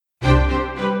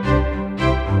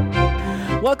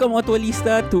Welcome,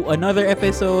 Otwalista, to another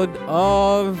episode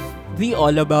of the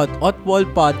All About Otwal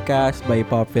podcast by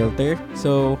Pop Filter.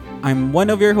 So, I'm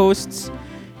one of your hosts,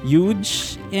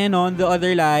 Huge, and on the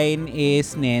other line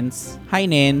is Nens. Hi,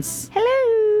 Nens.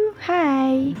 Hello!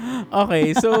 Hi!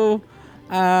 Okay, so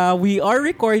we are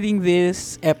recording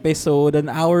this episode an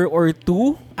hour or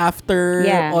two after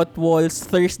Otwal's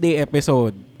Thursday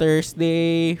episode.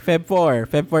 Thursday, Feb 4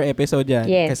 episode yan.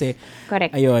 Yes, Kasi,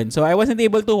 correct. Ayun. So, I wasn't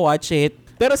able to watch it.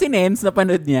 Pero si Nens,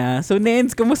 napanood niya. So,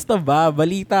 Nens, kumusta ba?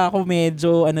 Balita ako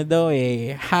medyo,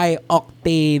 high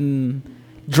octane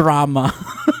drama.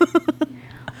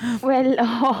 Well,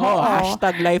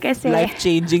 hashtag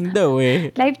life-changing daw eh.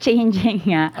 Life-changing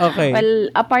nga. Okay. Well,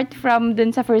 apart from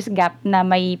dun sa first gap na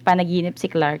may panaginip si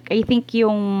Clark, I think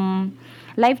yung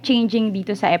life-changing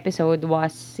dito sa episode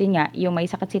was, yun nga, yung may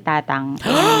sakit si Tatang.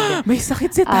 May sakit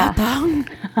si Tatang?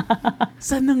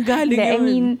 Saan nang galing yun? I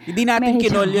mean, hindi natin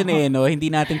kinol yun eh, no?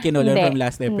 Hindi natin kinol yun from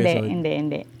last episode.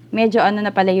 Hindi. Medyo ano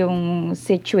na pala yung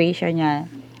situation niya.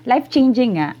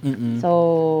 Life-changing nga. Mm-mm.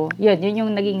 So, yun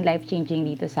yung naging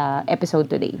life-changing dito sa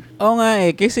episode today. Oo nga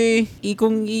eh, kasi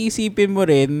kung iisipin mo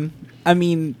rin, I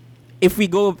mean, if we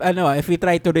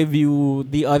try to review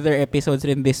the other episodes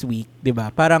rin this week, 'di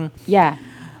ba? Parang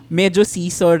medyo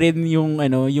seesaw rin yung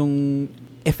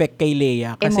effect kay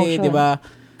Leia kasi 'di ba?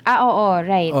 Oo,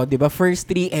 right. 'di ba first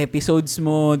 3 episodes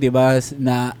mo, 'di ba,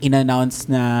 na in-announce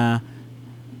na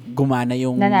gumana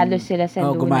yung nanalo sila sa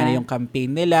Luna. Gumana yung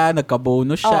campaign nila,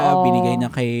 nagka-bonus siya, binigay na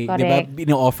kay, 'di ba?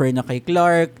 Bino-offer na kay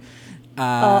Clark.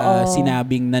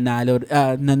 Sinabing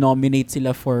na-nominate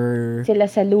sila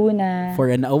sa Luna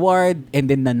for an award, and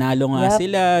then nanalo nga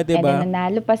sila, 'di ba? And then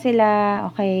nanalo pa sila.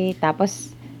 Okay, tapos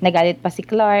nagalit pa si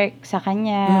Clark sa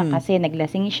kanya kasi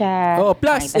naglasing siya.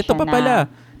 Plus ito pa pala,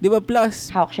 'di ba? Plus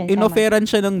inofferan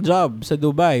siya ng job sa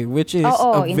Dubai, which is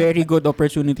a very good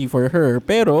opportunity for her.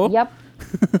 Pero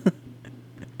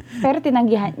pero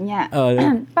tinanggihan niya.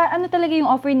 Ano talaga yung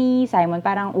offer ni Simon?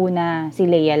 Parang una, si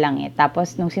Leia lang eh.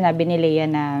 Tapos, nung sinabi ni Leia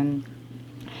na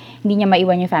hindi niya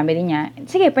maiwan yung family niya,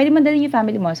 sige, pwede mo dalhin yung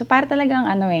family mo. So, para talagang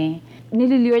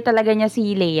nilulure talaga niya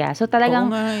si Leia. So, talagang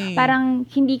parang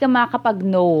hindi ka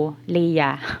makakapag-no,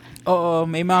 Leia. Oo,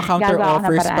 may mga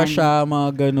counter-offers pa siya, mga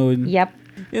ganun. Yep.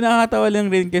 Yung nakakatawa lang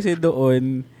rin kasi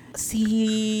doon, si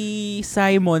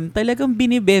Simon, talagang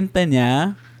binibenta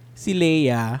niya si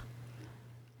Leia.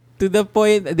 To the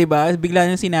point, 'di ba? Bigla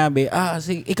niyang sinabi,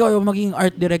 ikaw yung maging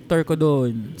art director ko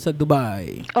doon sa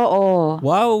Dubai. Oo.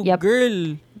 Wow,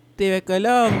 girl. Teka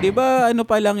lang, 'di ba? Ano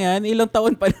pa lang 'yan? Ilang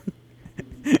taon pa lang.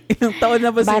 Ilang taon na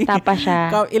ba bata pa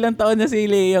siya. Ilang taon na si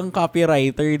Leia ang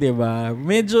copywriter, 'di ba?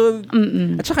 Medyo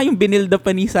At saka yung binilda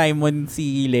pa ni Simon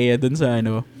si Leia doon sa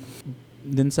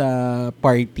doon sa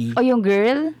party. O yung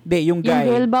girl? Hindi, yung guy. Yung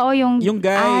girl ba o yung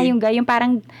guy? Yung guy, yung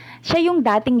parang siya yung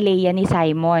dating Leia ni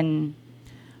Simon.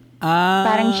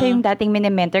 Parang siya yung dating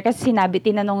mini-mentor kasi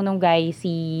tinanong nung guy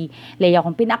si Leia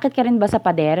kung pinakit ka rin ba sa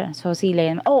pader? So si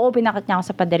Leia, oo, pinakit niya ako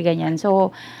sa pader, ganyan. So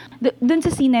dun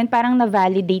sa scene parang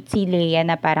na-validate si Leia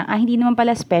na parang hindi naman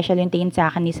pala special yung tingin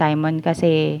sa akin ni Simon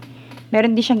kasi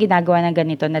meron din siyang ginagawa ng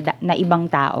ganito na ibang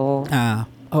tao.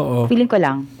 Oo. Feeling ko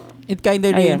lang. It kind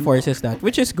of reinforces that,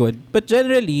 which is good. But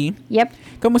generally,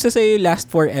 kamusta sa'yo yung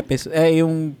last 4 episodes,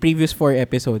 yung previous 4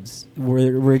 episodes?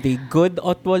 Were they good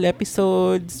Otwal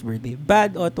episodes? Were they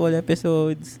bad Otwal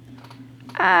episodes?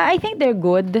 I think they're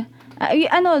good.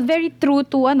 Very true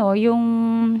to yung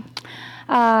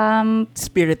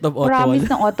spirit of Otwal. Promise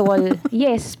ng Otwal.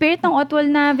 Yes, spirit ng Otwal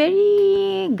na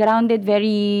very grounded,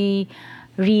 very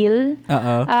real.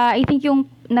 I think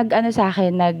yung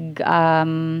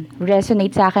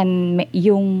resonate sa akin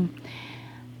yung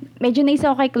medyo naisa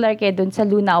ako kay Clark doon sa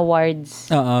Luna Awards.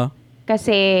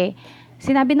 Kasi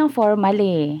sinabi ng formal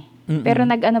eh. Pero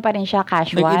pa rin siya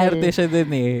casual. Nag-inarte siya din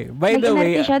eh. By the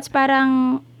way, siya,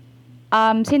 parang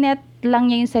sinet lang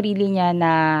niya yung sarili niya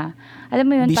na alam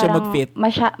mo yun, hindi parang siya mag-fit.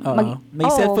 May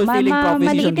self-fulfilling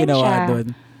prophecy siyang ginawa doon.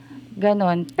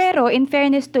 Ganon. Pero in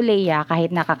fairness to Leia,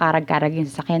 kahit nakakarag-karag yung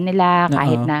sasakyan nila,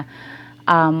 kahit na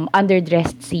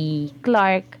underdressed si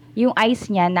Clark, yung eyes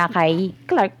niya na kay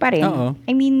Clark pa rin.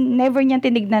 I mean, never niya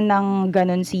tinignan ng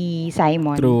ganon si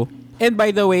Simon. True. And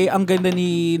by the way, ang ganda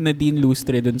ni Nadine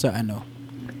Lustre dun sa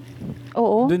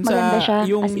Oo, dun maganda siya.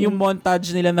 Yung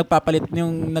montage nila nagpapalit,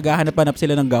 yung naghahanap-hanap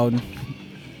sila ng gown.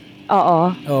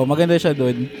 Oo. Maganda siya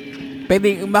dun.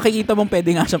 Makikita mong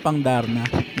pwede nga siya pang Darna.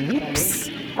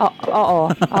 Oops.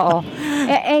 Oo.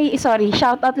 Sorry,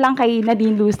 shoutout lang kay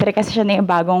Nadine Lustre kasi siya na yung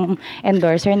bagong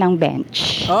endorser ng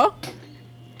Bench. Oh?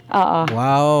 Oo.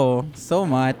 Wow, so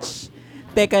much.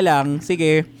 Teka lang,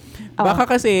 sige. Baka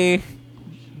kasi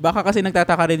baka kasi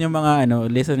nagtataka rin yung mga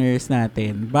listeners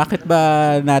natin. Bakit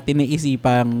ba natin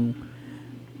naisipang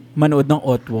manood ng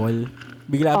Outwall?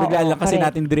 Bigla-bigla lang kasi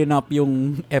natin drain up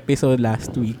yung episode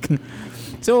last week.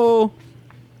 So,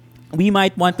 we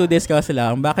might want to discuss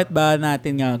lang, bakit ba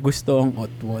natin nga gusto ang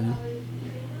Outwall?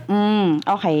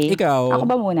 Okay. Ikaw? Ako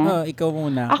ba muna? Ikaw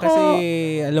muna. Kasi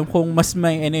alam kong mas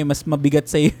mas mabigat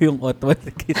sa iyo yung Outwall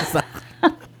kaysa sa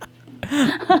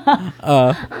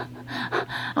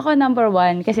Ako number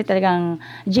 1 kasi talagang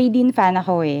Jadine fan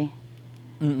ako eh.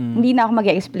 Hindi na ako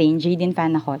mag-explain. Jadine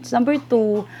fan ako. Number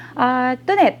 2,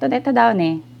 Tonet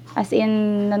Tadaone. As in,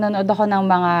 nanonood ako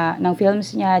ng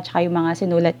films niya tsaka yung mga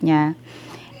sinulat niya.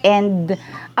 And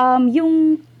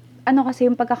yung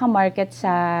kasi yung pagkaka-market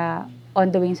sa On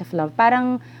the Wings of Love,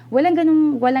 parang walang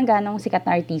ganong sikat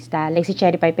na artista. Like si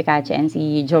Cherry Pie Picache and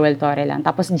si Joel Torre lang.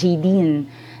 Tapos Jadine,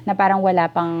 na parang wala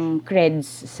pang creds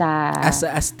sa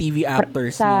as TV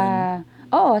actors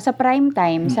sa prime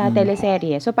time sa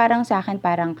teleserye. So parang sa akin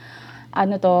parang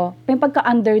yung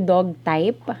pagka-underdog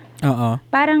type.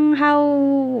 Parang how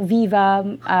Viva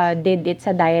did it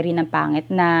sa Diary ng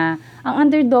Pangit, na ang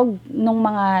underdog nung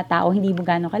mga tao hindi mo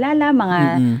gaano kalala, mga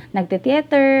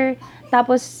nagte-theater,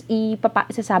 tapos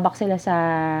sasabak sila sa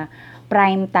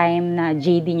prime time na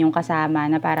Jadine yung kasama,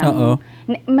 na parang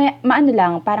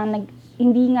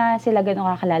hindi nga sila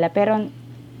gano'ng kakalala, pero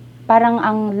parang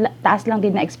ang taas lang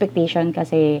din na expectation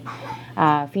kasi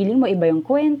feeling mo iba yung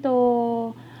kwento,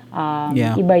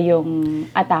 iba yung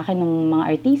atake ng mga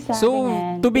artista. So,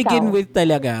 ganyan. To begin with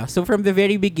talaga, so from the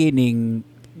very beginning,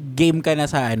 game ka na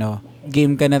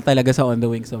talaga sa On the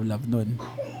Wings of Love nun?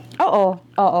 Oo.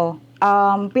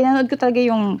 Pinanood ko talaga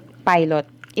yung pilot.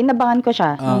 Inabangan ko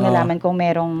siya nung nalaman kong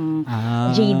merong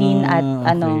Jadine at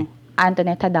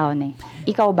Antoinette Tadaone.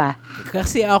 Ikaw ba?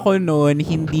 Kasi ako noon,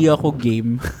 hindi ako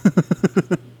game.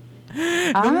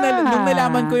 Nung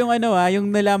nalaman ko yung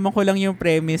yung nalaman ko lang yung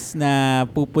premise na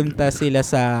pupunta sila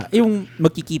yung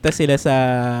magkikita sila sa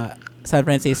San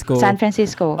Francisco.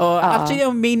 Actually,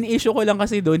 yung main issue ko lang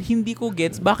kasi doon, hindi ko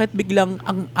gets bakit biglang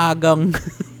ang agang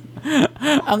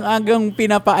ang agang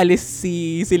pinapaalis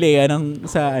si Lea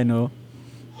sa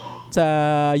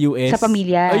US. Sa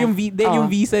pamilya. Yung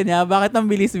visa niya, bakit ang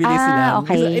bilis-bilis lang?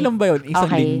 Okay. Ilan ba yun?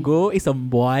 Isang linggo? Isang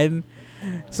buwan?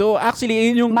 So,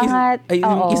 actually, yun yung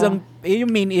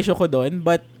main issue ko doon.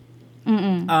 But,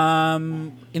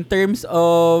 in terms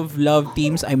of love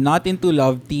teams, I'm not into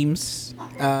love teams.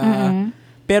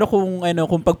 Pero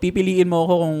kung pagpipiliin mo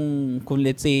ako kung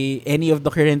let's say any of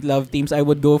the current love teams, I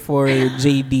would go for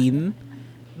Jadine.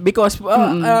 Because,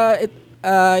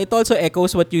 it also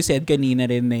echoes what you said kanina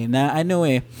rin na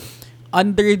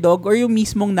underdog or yung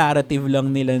mismong narrative lang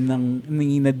nila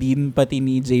ni Nadine pati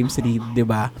ni James Reid, di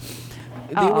ba?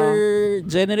 They were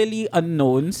generally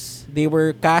unknowns. They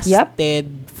were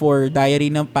casted for Diary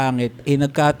ng Pangit.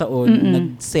 Nagkataon,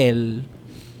 nag-sell.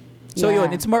 So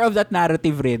yun, it's more of that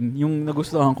narrative rin yung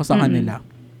nagustuhan ko sa kanila.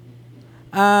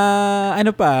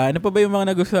 Ano pa ba yung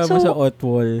mga nagustuhan mo sa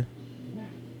Outwall?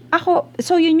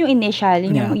 So yun yung initial,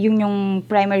 yung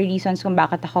primary reasons kung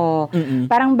bakit ako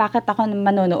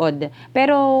manonood.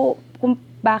 Pero kung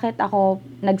bakit ako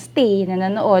nagstay,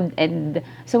 nanonood, and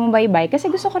sumubaybay, kasi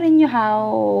gusto ko rin yung how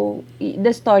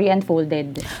the story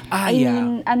unfolded.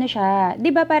 Siya, di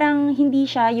ba parang hindi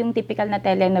siya yung typical na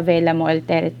telenovela mo o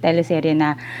teleserye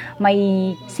na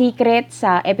may secret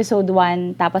sa episode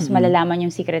 1, tapos malalaman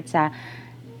yung secret sa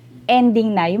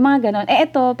ending na, yung mga ganon.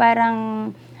 Ito, parang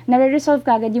nare-resolve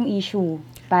kagad yung issue.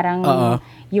 Parang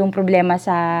yung problema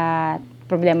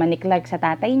ni Clark sa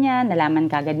tatay niya,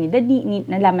 nalaman kagad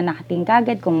nalaman nakating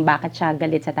kagad kung bakit siya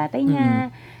galit sa tatay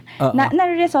niya.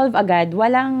 Na-resolve agad.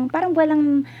 Walang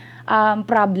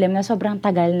problem na sobrang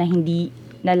tagal na hindi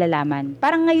nalalaman.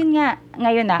 Parang ngayon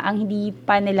na, ang hindi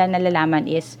pa nila nalalaman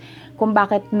is kung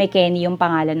bakit McKenny yung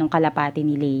pangalan ng kalapati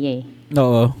ni Leia.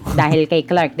 Oo. Dahil kay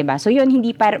Clark, 'di ba? So yun,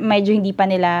 medyo hindi pa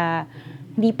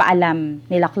alam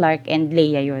nila Clark and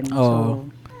Leia yun. So,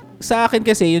 sa akin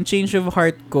kasi, yung change of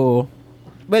heart ko,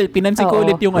 pinansin ko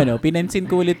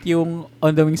ulit yung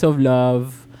On the Wings of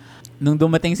Love nung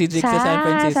dumating si Jake sa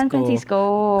San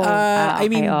Francisco.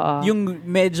 Yung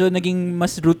medyo naging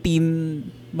mas routine,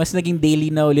 mas naging daily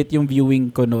na ulit yung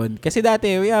viewing ko noon. Kasi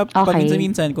dati,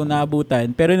 paminsan-minsan kung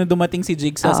naabutan, pero nung dumating si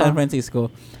Jake sa San Francisco,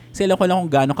 sila ko lang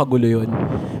kung gaano kagulo yun.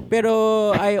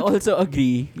 Pero I also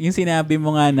agree, yung sinabi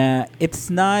mo nga na it's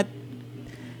not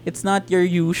your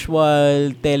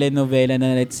usual telenovela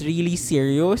na it's really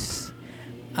serious.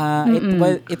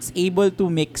 It's able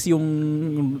to mix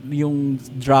yung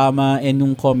drama and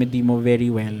yung comedy mo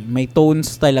very well. May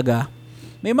tones talaga.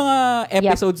 May mga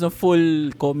episodes na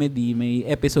full comedy, may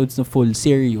episodes na full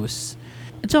serious.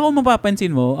 At saka kung mapapansin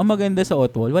mo, ang maganda sa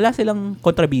Otwol, wala silang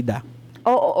kontrabida.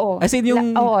 Oo. As in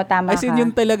yung, tama as in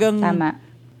yung talagang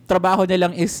trabaho na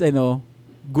lang is,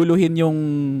 guluhin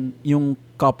yung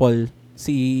couple,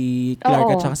 si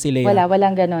Clark at saka si Leia.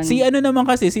 Walang ganun. Si naman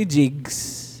kasi, si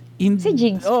Jigs. Si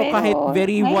Jigs, pero kahit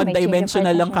very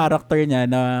one-dimensional lang character niya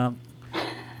na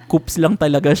coops lang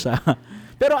talaga siya.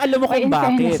 Pero alam mo kung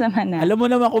bakit. Alam mo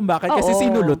naman kung bakit. Kasi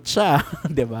sinulot siya.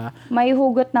 Diba? May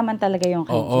hugot naman talaga yung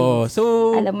kay Jigs.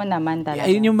 So, alam mo naman talaga.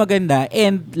 Ayun yung maganda.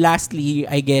 And lastly,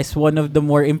 I guess, one of the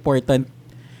more important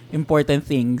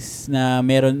things na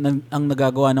meron ang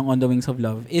nagagawa ng On the Wings of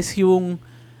Love is yung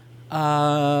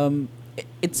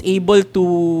it's able to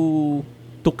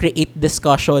create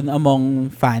discussion among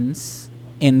fans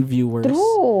and viewers.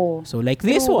 True. So like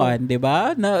this one, 'di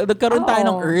ba? Nagkaroon tayo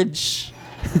ng urge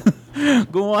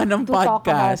gumawa ng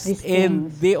podcast,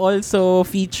 and they also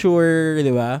feature,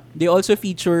 'di ba? They also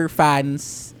feature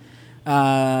fans,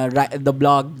 the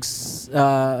blogs,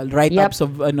 write-ups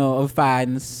of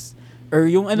fans. Or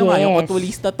yung yung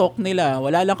Otwalista talk nila.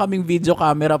 Wala lang kaming video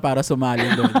camera para sumali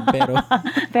doon.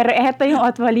 Pero eto yung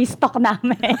Otwalista talk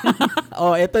namin.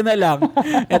 Eto na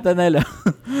lang.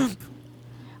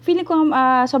 Feeling ko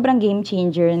sobrang game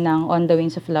changer ng On the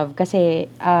Wings of Love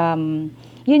kasi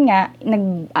yun nga,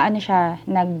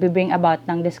 nag-bring about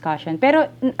ng discussion. Pero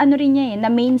rin niya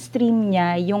na mainstream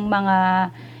niya yung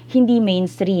mga hindi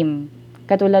mainstream.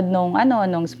 Katulad nung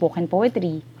spoken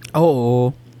poetry.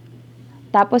 Oo.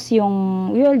 Tapos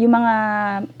yung mga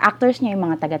actors niya, yung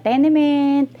mga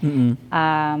taga-tenement,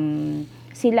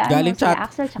 sila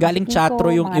Axel, galing si Kiko,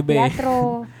 chatro yung iba.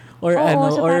 Or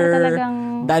so or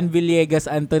talagang Dan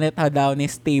Villegas, Antoinette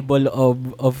Hadaunis stable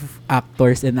of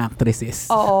actors and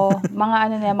actresses. Oo,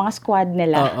 mga mga squad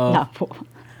nila. Lapo.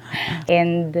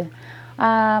 And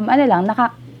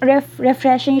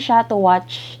refreshing siya to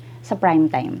watch sa prime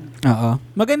time. Oo.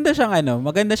 Maganda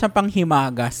siyang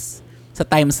panghimagas sa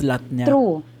time slot niya.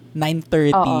 True.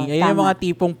 9:30. Ayun yung mga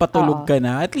tipong patulog ka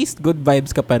na. At least good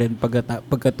vibes ka pa rin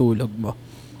pagkatulog mo.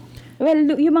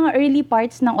 Well, yung mga early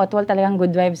parts ng Otwal talagang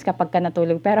good vibes kapag ka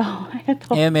natulog. Pero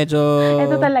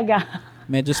ito talaga.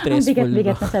 Medyo stressful.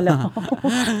 Bigat-bigat na sa loob.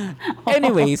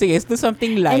 Anyway, sige, to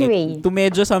something light. To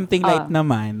medyo something light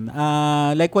naman.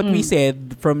 Like what we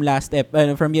said from last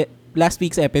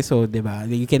week's episode, diba?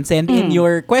 You can send in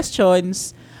your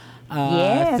questions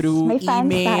through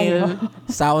email,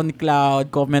 SoundCloud,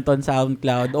 comment on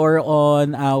SoundCloud, or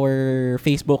on our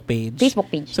Facebook page.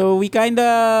 So we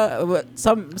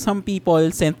some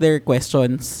people sent their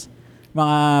questions,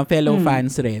 mga fellow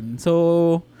fans rin.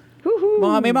 So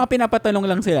may mga pinapatanong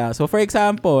lang sila. So for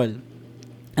example,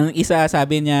 ang isa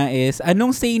sabi niya is,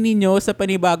 anong say ninyo sa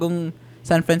panibagong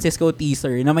San Francisco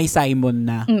teaser na may Simon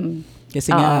na? Kasi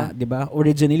nga, 'di ba?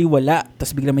 Originally wala,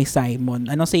 tapos bigla may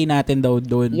Simon. Anong say natin daw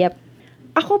doon? Yep.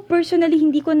 Ako personally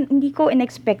hindi ko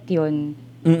in-expect 'yun.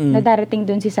 Na darating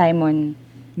doon si Simon.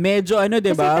 Medyo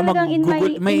 'di ba?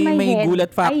 May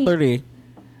gulat factor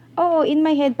Oo, in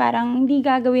my head parang hindi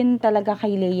gagawin talaga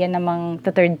kay Leia namang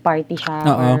third party siya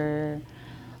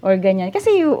or ganyan.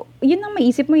 Kasi yun ang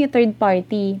maisip mo yung third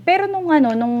party. Pero nung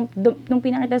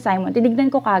pinakita Simon, tinignan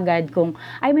ko kagad kung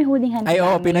may holding hands.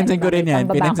 Pinansin ko rin yan.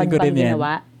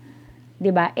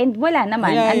 Diba? And wala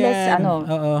naman. Unless,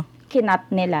 kinat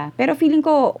nila. Pero feeling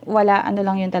ko, wala,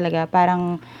 lang yun talaga.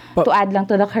 Parang, to add lang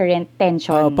to the current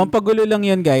tension. Pampagulo lang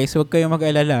yun, guys. Huwag kayong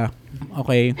mag-alala.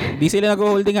 Okay? Di sila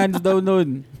nag-holding hands daw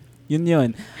nun.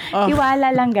 Yun. Tiwala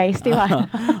lang, guys. Tiwala.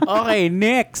 Okay,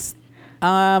 next.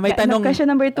 May tanong. Question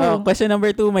number 2. Question number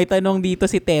 2, may tanong dito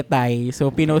si Tetay. So,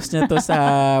 pinost niya to sa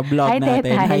blog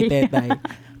natin. Hi, Tetay.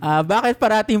 Bakit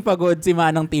parating pagod si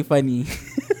Manang Tiffany?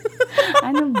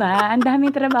 Ano ba? Ang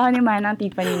daming trabaho ni Manang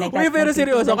Tiffany. Pero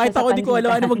seryoso, kahit ako di ko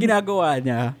alam ano ginagawa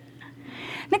niya.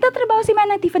 Nagtatrabaho si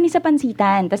Manang Tiffany sa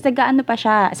pansitan. Tapos nag-aano pa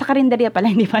siya, sa karinderya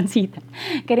pala, hindi pansitan.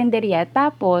 Karinderya.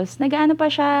 Tapos, nag-aano pa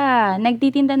siya,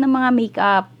 nagtitinda ng mga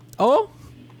makeup. Oh?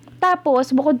 Tapos,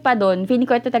 bukod pa doon, feeling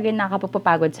ko ito talaga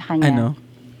nakapagpapagod sa kanya. Ano?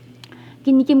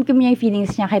 Kinikim-kim niya yung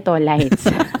feelings niya kay Tolites.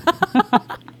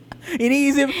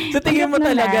 Iniisip, sa tingin mo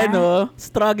talaga, no?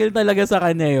 Struggle talaga sa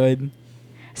kanya yun.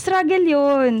 Struggle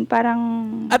yun. Parang,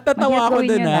 at natawa ako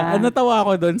doon, natawa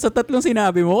ako doon. Sa tatlong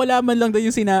sinabi mo, wala man lang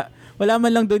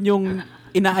doon yung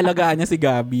inaalagaan niya si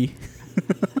Gabi.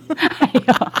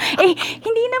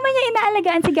 Hindi naman niya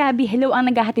inaalagaan si Gabi. Hello, ang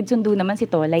naghahatid sundo naman si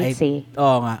Tolites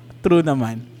Oo nga, true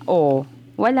naman. Oo,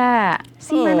 wala.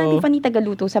 Si Manang Tiffany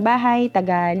tagaluto sa bahay,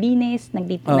 taga-linis,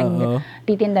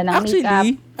 nagtitinda ng actually, makeup,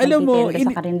 alam mo,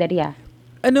 sa karinderya.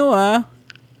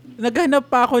 naghanap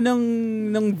pa ako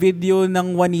ng video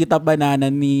ng Juanita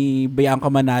Banana ni Bianca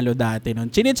Manalo dati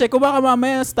nun. Chinecheck ko baka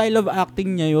mamaya style of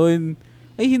acting niya yun.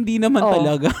 Ay, hindi naman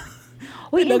talaga.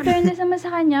 Uy, in fairness naman sa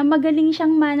kanya, magaling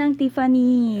siyang manang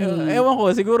Tiffany. Ewan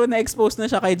ko, siguro na-expose na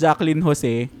siya kay Jacqueline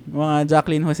Jose. Mga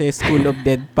Jacqueline Jose School of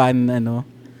Deadpan,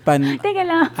 Teka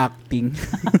lang. Acting.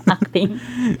 Acting.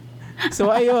 So,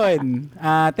 ayun.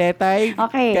 Tetay.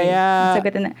 Okay.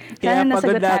 Kaya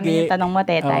nasagot sa amin yung tanong mo,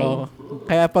 Tetay.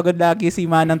 Kaya pagod lagi si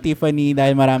Manang Tiffany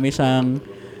dahil marami siyang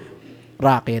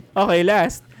racket. Okay,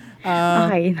 last.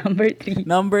 Okay, number 3.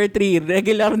 Number 3.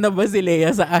 Regular na ba si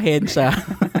Lea sa ahensya?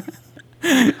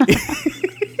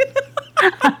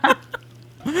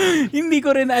 Hindi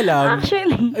ko rin alam.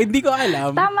 Actually, hindi ko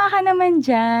alam. Tama ka naman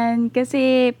dyan.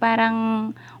 Kasi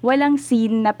parang walang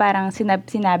scene na parang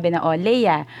sinabi na,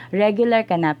 Lea, regular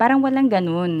ka na. Parang walang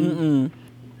ganun.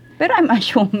 Pero I'm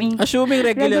assuming. Assuming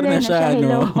regular na siya,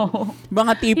 hello.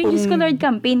 Mga tipong... Yung Diyos ko Lord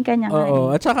campaign kanya nga.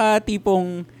 Oo. At saka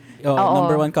tipong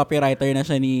number 1 copywriter na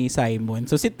siya ni Simon.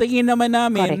 So, tingin naman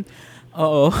namin... Correct.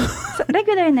 Oo. So,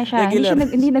 regular na siya.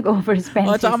 Hindi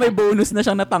nag-overspend. At saka may bonus na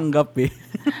siyang natanggap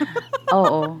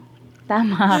Oo.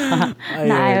 Tama ka.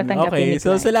 Naayaw tanggapin. Okay.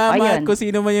 So, salamat kung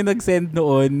sino man yung nag-send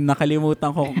noon.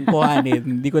 Nakalimutan ko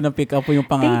kuhanin. Hindi ko na-pick up yung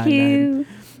pangalan. Thank you.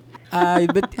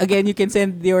 But again, you can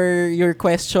send your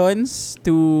questions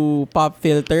to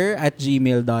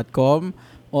popfilter@gmail.com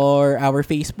or our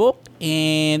Facebook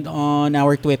and on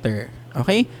our Twitter.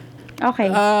 Okay?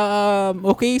 Okay.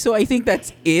 Okay, so I think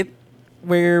that's it.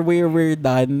 We're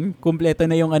done. Kompleto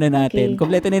na yung natin. Okay.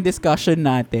 Kompleto na yung discussion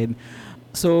natin.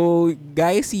 So,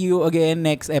 guys, see you again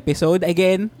next episode.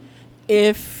 Again,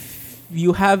 if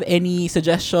you have any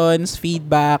suggestions,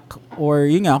 feedback,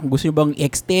 or yun nga, kung gusto nyo bang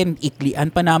extend,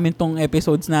 iklian pa namin tong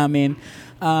episodes namin,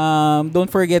 don't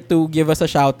forget to give us a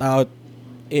shout out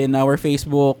in our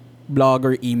Facebook, blog,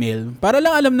 or email. Para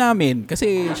lang alam namin.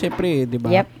 Kasi, syempre, di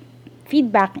ba? Yep.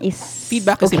 Feedback is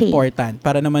important.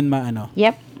 Para naman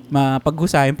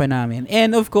mapaghusayan pa namin.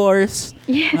 And of course,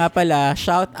 nga pala,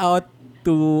 shout out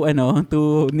to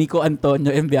Nico Antonio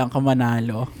and Bianca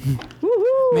Manalo.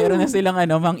 Meron na silang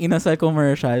mang inasal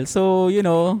commercial. So,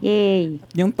 yay.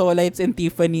 Yung Tolites and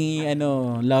Tiffany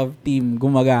love team,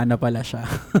 gumagana pala siya.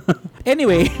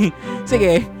 Anyway,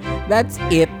 sige, that's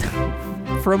it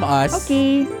from us.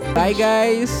 Okay. Bye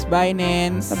guys. Bye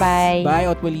Nens. Bye-bye. Bye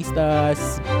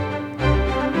Otwalistas.